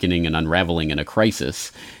 an awakening, an unraveling, and a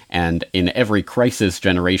crisis. And in every crisis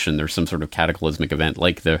generation, there's some sort of cataclysmic event,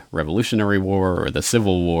 like the Revolutionary War, or the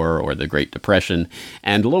Civil War, or the Great Depression.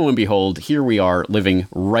 And lo and behold, here we are living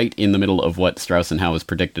right in the middle of what Strauss and Howe has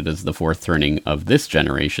predicted as the fourth turning of this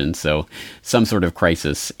generation. So some sort of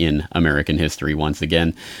crisis in American history once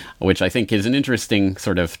again, which I think is an interesting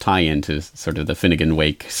sort of tie-in to sort of the Finnegan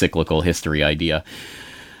Wake cyclical history idea.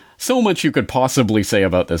 So much you could possibly say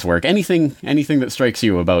about this work. Anything that strikes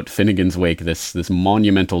you about Finnegan's Wake, this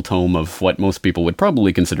monumental tome of what most people would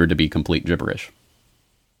probably consider to be complete gibberish?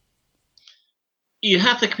 You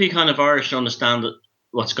have to be kind of Irish to understand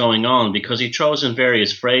what's going on, because he throws in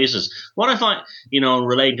various phrases. What I find,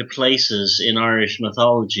 relating to places in Irish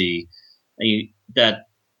mythology, that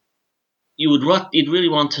you'd really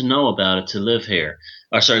want to know about it to live here.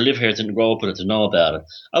 Live here to grow up with it to know about it.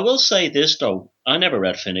 I will say this, though. I never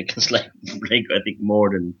read Finnegan's Wake, I think, more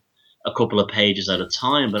than a couple of pages at a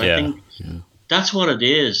time. But I think that's what it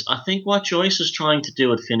is. I think what Joyce was trying to do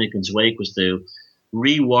with Finnegan's Wake was to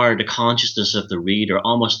rewire the consciousness of the reader,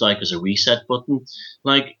 almost like as a reset button.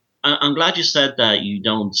 Like, I'm glad you said that you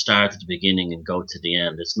don't start at the beginning and go to the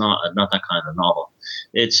end. It's not that kind of novel.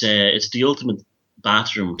 It's the ultimate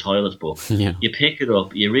bathroom toilet book. Yeah. You pick it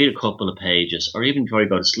up, you read a couple of pages, or even before you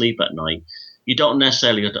go to sleep at night. You don't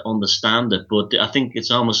necessarily have to understand it, but I think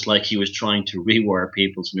it's almost like he was trying to rewire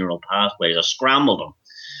people's neural pathways, or scramble them.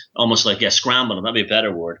 Almost like, scramble them, that'd be a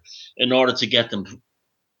better word, in order to get them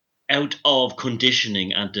out of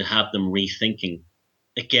conditioning and to have them rethinking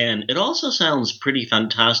again. It also sounds pretty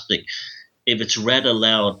fantastic if it's read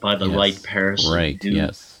aloud by the right person. Right,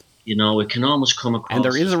 yes. It can almost come across. And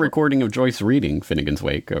there is a recording of Joyce reading Finnegan's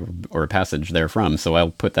Wake, or a passage therefrom, so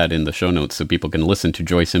I'll put that in the show notes so people can listen to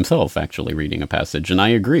Joyce himself actually reading a passage. And I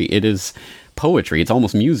agree, it is poetry. It's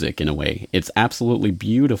almost music in a way. It's absolutely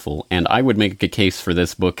beautiful, and I would make a case for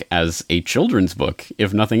this book as a children's book,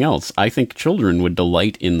 if nothing else. I think children would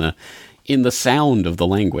delight in the sound of the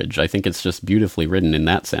language. I think it's just beautifully written in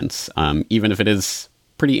that sense, even if it is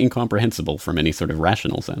pretty incomprehensible from any sort of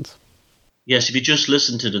rational sense. Yes, if you just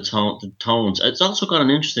listen to the tones, it's also got an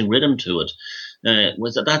interesting rhythm to it.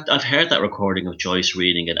 I've heard that recording of Joyce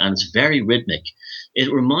reading it, and it's very rhythmic.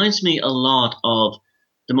 It reminds me a lot of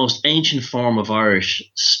the most ancient form of Irish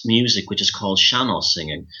music, which is called sean-nós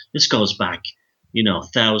singing. This goes back,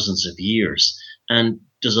 thousands of years, and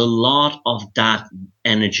there's a lot of that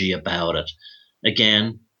energy about it.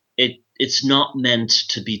 Again, it's not meant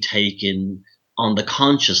to be taken on the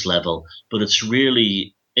conscious level, but it's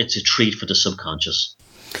a treat for the subconscious.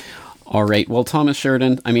 All right. Well, Thomas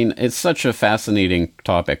Sheridan, it's such a fascinating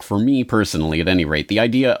topic for me personally, at any rate. The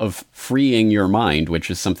idea of freeing your mind, which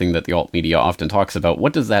is something that the alt media often talks about.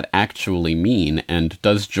 What does that actually mean? And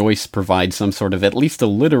does Joyce provide some sort of, at least a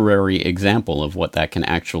literary example of what that can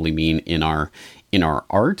actually mean in our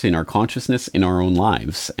art, in our consciousness, in our own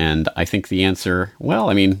lives? And I think the answer,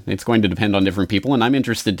 it's going to depend on different people, and I'm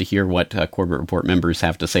interested to hear what Corbett Report members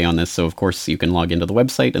have to say on this. So, of course, you can log into the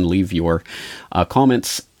website and leave your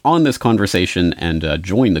comments on this conversation and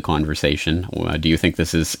join the conversation. Do you think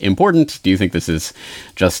this is important? Do you think this is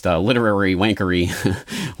just literary wankery,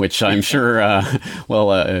 which I'm sure,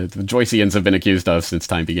 Joyceans have been accused of since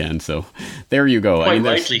time began. So there you go.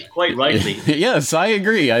 Quite rightly. Yes, I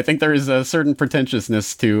agree. I think there is a certain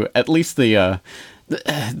pretentiousness to at least the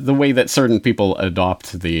the way that certain people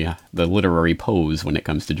adopt the literary pose when it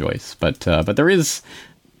comes to Joyce. But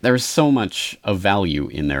there's so much of value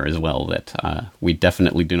in there as well that we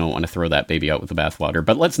definitely do not want to throw that baby out with the bathwater.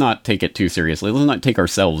 But let's not take it too seriously. Let's not take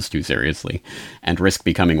ourselves too seriously and risk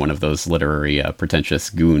becoming one of those literary pretentious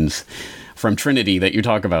goons from Trinity that you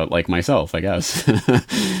talk about, like myself, I guess.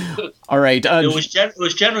 All right. It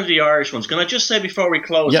was generally the Irish ones. Can I just say before we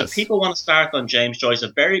close, yes. If people want to start on James Joyce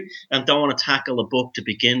and don't want to tackle a book to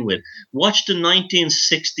begin with, watch the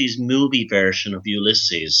 1960s movie version of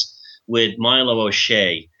Ulysses with Milo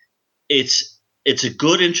O'Shea. It's a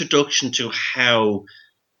good introduction to how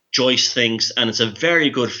Joyce thinks, and it's a very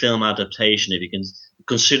good film adaptation if you can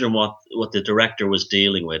consider what the director was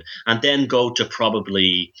dealing with, and then go to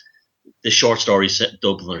probably the short story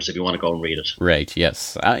Dubliners if you want to go and read it. Right,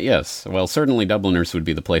 yes. Yes. Well, certainly Dubliners would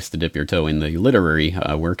be the place to dip your toe in the literary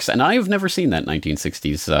works, and I've never seen that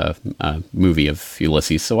 1960s movie of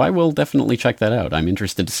Ulysses, so I will definitely check that out. I'm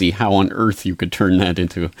interested to see how on earth you could turn that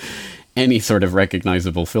into any sort of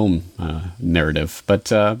recognizable film narrative,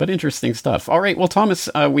 but interesting stuff. All right, well, Thomas,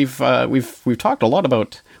 we've talked a lot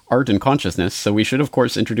about art and consciousness, so we should, of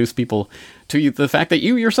course, introduce people to the fact that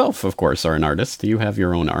you yourself, of course, are an artist. You have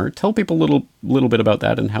your own art. Tell people a little bit about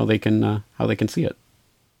that and how they can see it.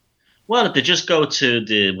 Well, if they just go to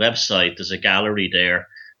the website, there's a gallery there,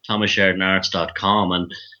 thomassheridanarts.com,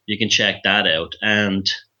 and you can check that out.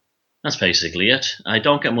 And that's basically it. I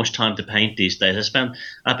don't get much time to paint these days.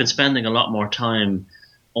 I've been spending a lot more time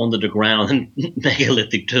under the ground in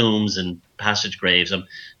megalithic tombs and passage graves. I'm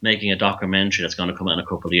making a documentary that's going to come out in a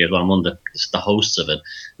couple of years. Well, I'm one of the hosts of it,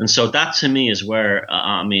 and so that to me is where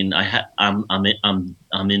I'm in there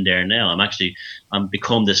now. I'm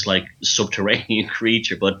become this like subterranean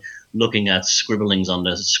creature, but looking at scribblings on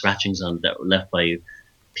the scratchings that were left by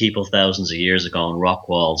people thousands of years ago on rock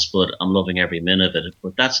walls. But I'm loving every minute of it.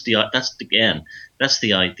 But that's the idea.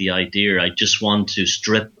 I just want to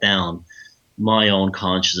strip down my own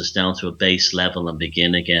consciousness down to a base level and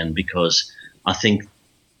begin again, because I think,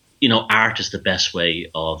 art is the best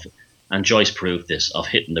way of, and Joyce proved this, of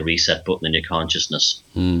hitting the reset button in your consciousness.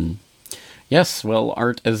 Yes, well,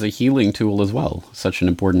 art as a healing tool as well. Such an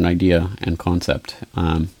important idea and concept.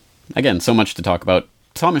 Again, so much to talk about.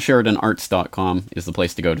 ThomasSheridanArts.com is the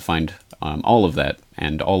place to go to find all of that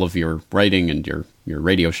and all of your writing and your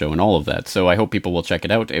radio show and all of that. So I hope people will check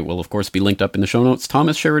it out. It will, of course, be linked up in the show notes.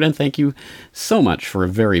 Thomas Sheridan, thank you so much for a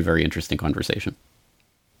very, very interesting conversation.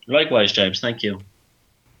 Likewise, James. Thank you.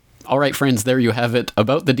 All right, friends, there you have it.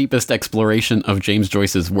 About the deepest exploration of James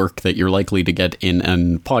Joyce's work that you're likely to get in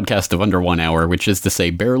a podcast of under 1 hour, which is to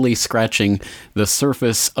say barely scratching the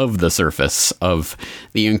surface of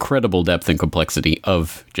the incredible depth and complexity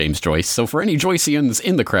of James Joyce. So for any Joyceans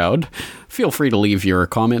in the crowd, feel free to leave your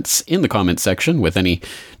comments in the comments section with any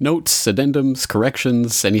notes, addendums,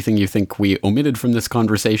 corrections, anything you think we omitted from this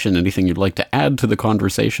conversation, anything you'd like to add to the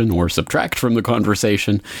conversation or subtract from the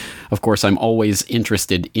conversation. Of course, I'm always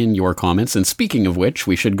interested in your comments, and speaking of which,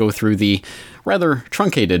 we should go through the rather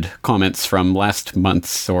truncated comments from last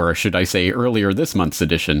month's, or should I say earlier this month's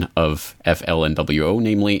edition of FLNWO,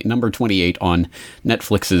 namely number 28 on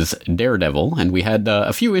Netflix's Daredevil. And we had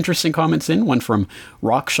a few interesting comments in, one from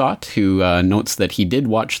Rockshot, who notes that he did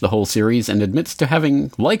watch the whole series and admits to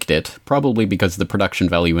having liked it, probably because the production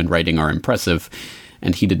value and writing are impressive,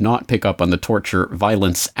 and he did not pick up on the torture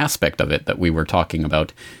violence aspect of it that we were talking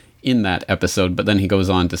about in that episode. But then he goes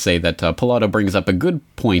on to say that Pilato brings up a good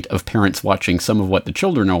point of parents watching some of what the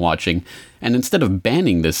children are watching, and instead of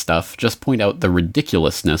banning this stuff, just point out the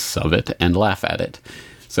ridiculousness of it and laugh at it.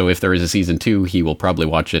 So if there is a season 2, he will probably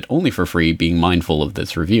watch it only for free, being mindful of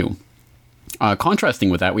this review.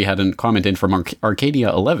 Contrasting with that, we had a comment in from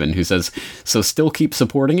Arcadia11 who says, so still keep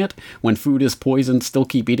supporting it? When food is poisoned, still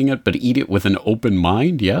keep eating it, but eat it with an open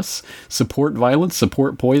mind? Yes. Support violence,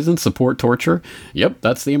 support poison, support torture? Yep,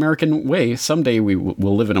 that's the American way. Someday we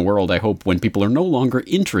will live in a world, I hope, when people are no longer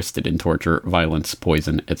interested in torture, violence,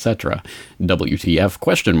 poison, etc.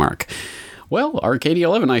 WTF ? Well,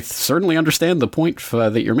 Arcadia11, I certainly understand the point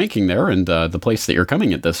that you're making there and the place that you're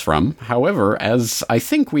coming at this from. However, as I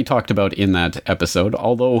think we talked about in that episode,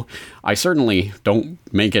 although I certainly don't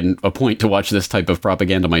make it a point to watch this type of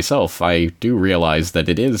propaganda myself, I do realize that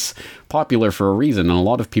it is popular for a reason, and a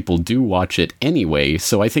lot of people do watch it anyway.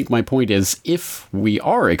 So I think my point is, if we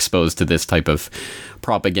are exposed to this type of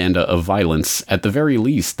propaganda of violence, at the very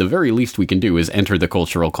least we can do is enter the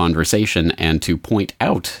cultural conversation and to point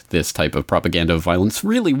out this type of propaganda of violence,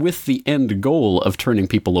 really with the end goal of turning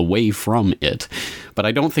people away from it. But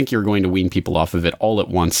I don't think you're going to wean people off of it all at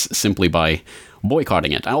once simply by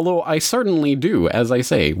boycotting it. Although I certainly do, as I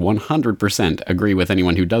say, 100% agree with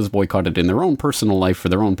anyone who does boycott it in their own personal life for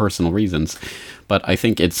their own personal reasons. But I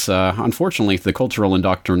think it's, unfortunately, the cultural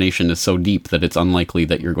indoctrination is so deep that it's unlikely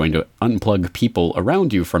that you're going to unplug people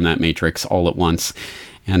around you from that matrix all at once.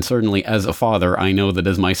 And certainly as a father, I know that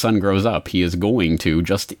as my son grows up, he is going to,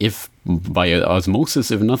 just if by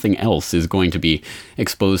osmosis, if nothing else, is going to be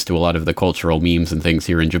exposed to a lot of the cultural memes and things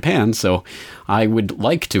here in Japan. So I would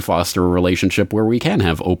like to foster a relationship where we can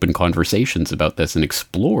have open conversations about this and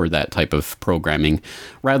explore that type of programming,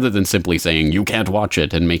 rather than simply saying, you can't watch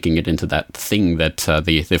it, and making it into that thing that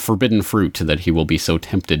the forbidden fruit that he will be so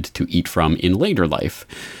tempted to eat from in later life.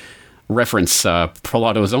 Reference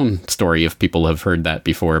Prolato's own story, if people have heard that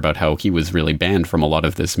before, about how he was really banned from a lot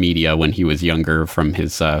of this media when he was younger from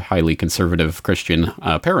his highly conservative Christian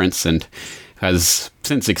parents, and has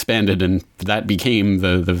since expanded, and that became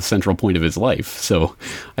the central point of his life. So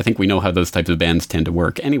I think we know how those types of bans tend to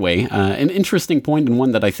work. Anyway, an interesting point, and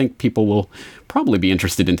one that I think people will probably be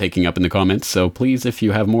interested in taking up in the comments. So please, if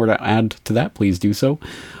you have more to add to that, please do so.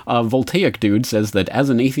 Voltaic Dude says that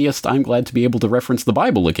as an atheist, I'm glad to be able to reference the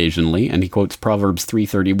Bible occasionally, and he quotes Proverbs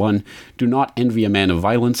 3:31, "Do not envy a man of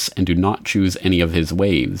violence, and do not choose any of his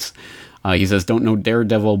ways." He says, don't know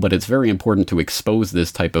Daredevil, but it's very important to expose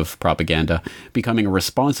this type of propaganda. Becoming a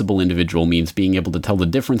responsible individual means being able to tell the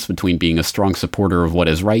difference between being a strong supporter of what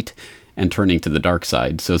is right and turning to the dark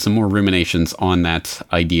side. So some more ruminations on that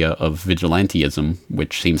idea of vigilantism,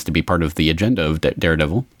 which seems to be part of the agenda of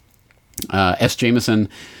Daredevil. S. Jameson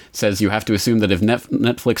says you have to assume that if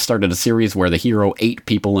Netflix started a series where the hero ate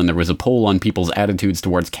people and there was a poll on people's attitudes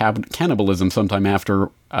towards cannibalism sometime after,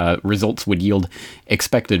 results would yield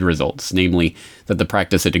expected results, namely that the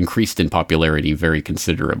practice had increased in popularity very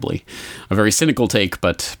considerably. A very cynical take,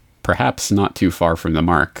 but perhaps not too far from the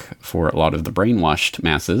mark for a lot of the brainwashed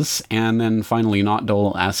masses. And then finally, Not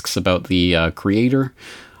Dull asks about the creator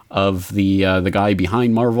of the guy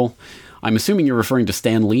behind Marvel. I'm assuming you're referring to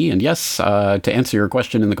Stan Lee, and yes, to answer your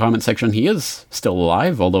question in the comment section, he is still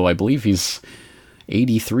alive, although I believe he's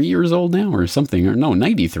 83 years old now, or something, or no,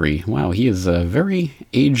 93. Wow, he is a very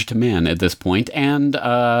aged man at this point, and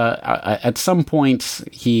at some point,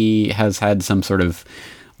 he has had some sort of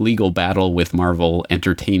legal battle with Marvel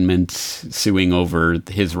Entertainment, suing over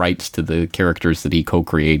his rights to the characters that he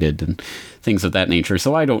co-created, and things of that nature.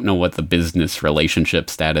 So I don't know what the business relationship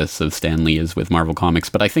status of Stan Lee is with Marvel Comics,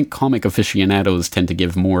 but I think comic aficionados tend to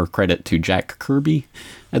give more credit to Jack Kirby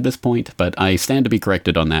at this point, but I stand to be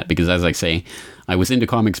corrected on that, because as I say, I was into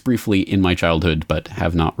comics briefly in my childhood, but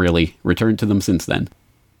have not really returned to them since then.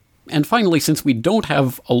 And finally, since we don't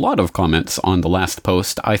have a lot of comments on the last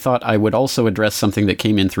post, I thought I would also address something that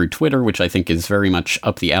came in through Twitter, which I think is very much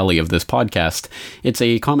up the alley of this podcast. It's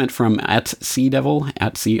a comment from @CDevil,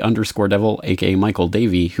 @C_Devil, aka Michael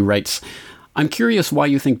Davey, who writes, I'm curious why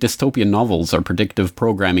you think dystopian novels are predictive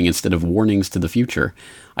programming instead of warnings to the future.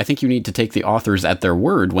 I think you need to take the authors at their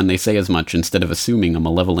word when they say as much instead of assuming a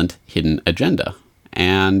malevolent hidden agenda.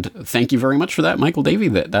 And thank you very much for that, Michael Davey.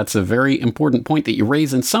 That's a very important point that you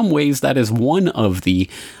raise. In some ways, that is one of the,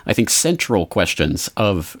 I think, central questions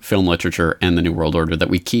of film literature and the New World Order that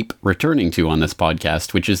we keep returning to on this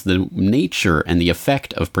podcast, which is the nature and the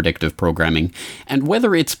effect of predictive programming, and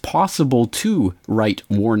whether it's possible to write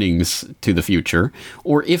warnings to the future,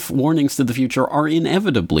 or if warnings to the future are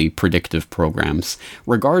inevitably predictive programs,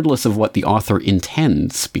 regardless of what the author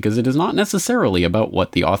intends, because it is not necessarily about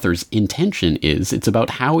what the author's intention is. It's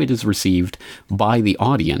about how it is received by the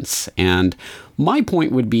audience. And my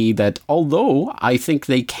point would be that although I think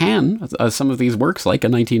they can, some of these works, like a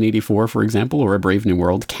 1984, for example, or A Brave New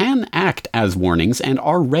World, can act as warnings and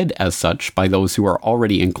are read as such by those who are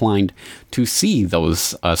already inclined to see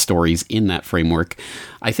those stories in that framework,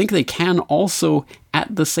 I think they can also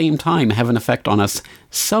at the same time have an effect on us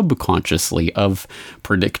subconsciously of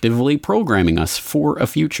predictively programming us for a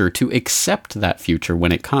future to accept that future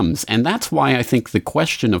when it comes. And that's why I think the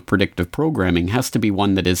question of predictive programming has to be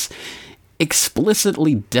one that is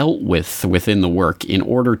explicitly dealt with within the work in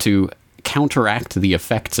order to counteract the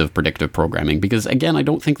effects of predictive programming, because again, I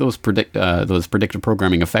don't think those predictive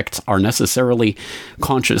programming effects are necessarily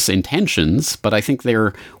conscious intentions, but I think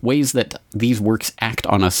they're ways that these works act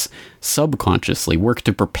on us subconsciously, work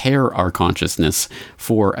to prepare our consciousness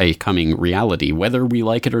for a coming reality, whether we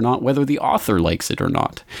like it or not, whether the author likes it or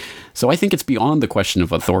not. So I think it's beyond the question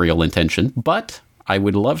of authorial intention, but I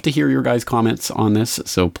would love to hear your guys' comments on this,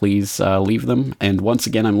 so please leave them. And once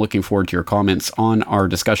again, I'm looking forward to your comments on our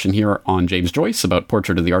discussion here on James Joyce about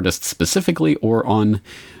Portrait of the Artist specifically, or on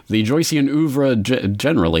the Joycean oeuvre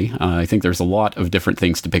generally. I think there's a lot of different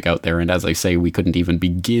things to pick out there, and as I say, we couldn't even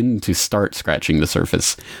begin to start scratching the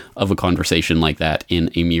surface of a conversation like that in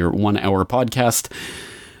a mere 1 hour podcast.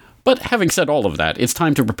 But having said all of that, it's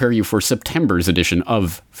time to prepare you for September's edition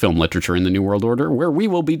of Film Literature in the New World Order, where we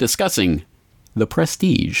will be discussing The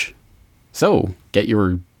Prestige. So, get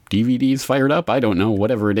your DVDs fired up, I don't know,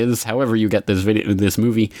 whatever it is, however you get this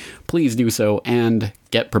movie, please do so, and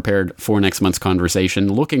get prepared for next month's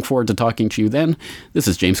conversation. Looking forward to talking to you then. This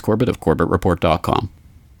is James Corbett of CorbettReport.com.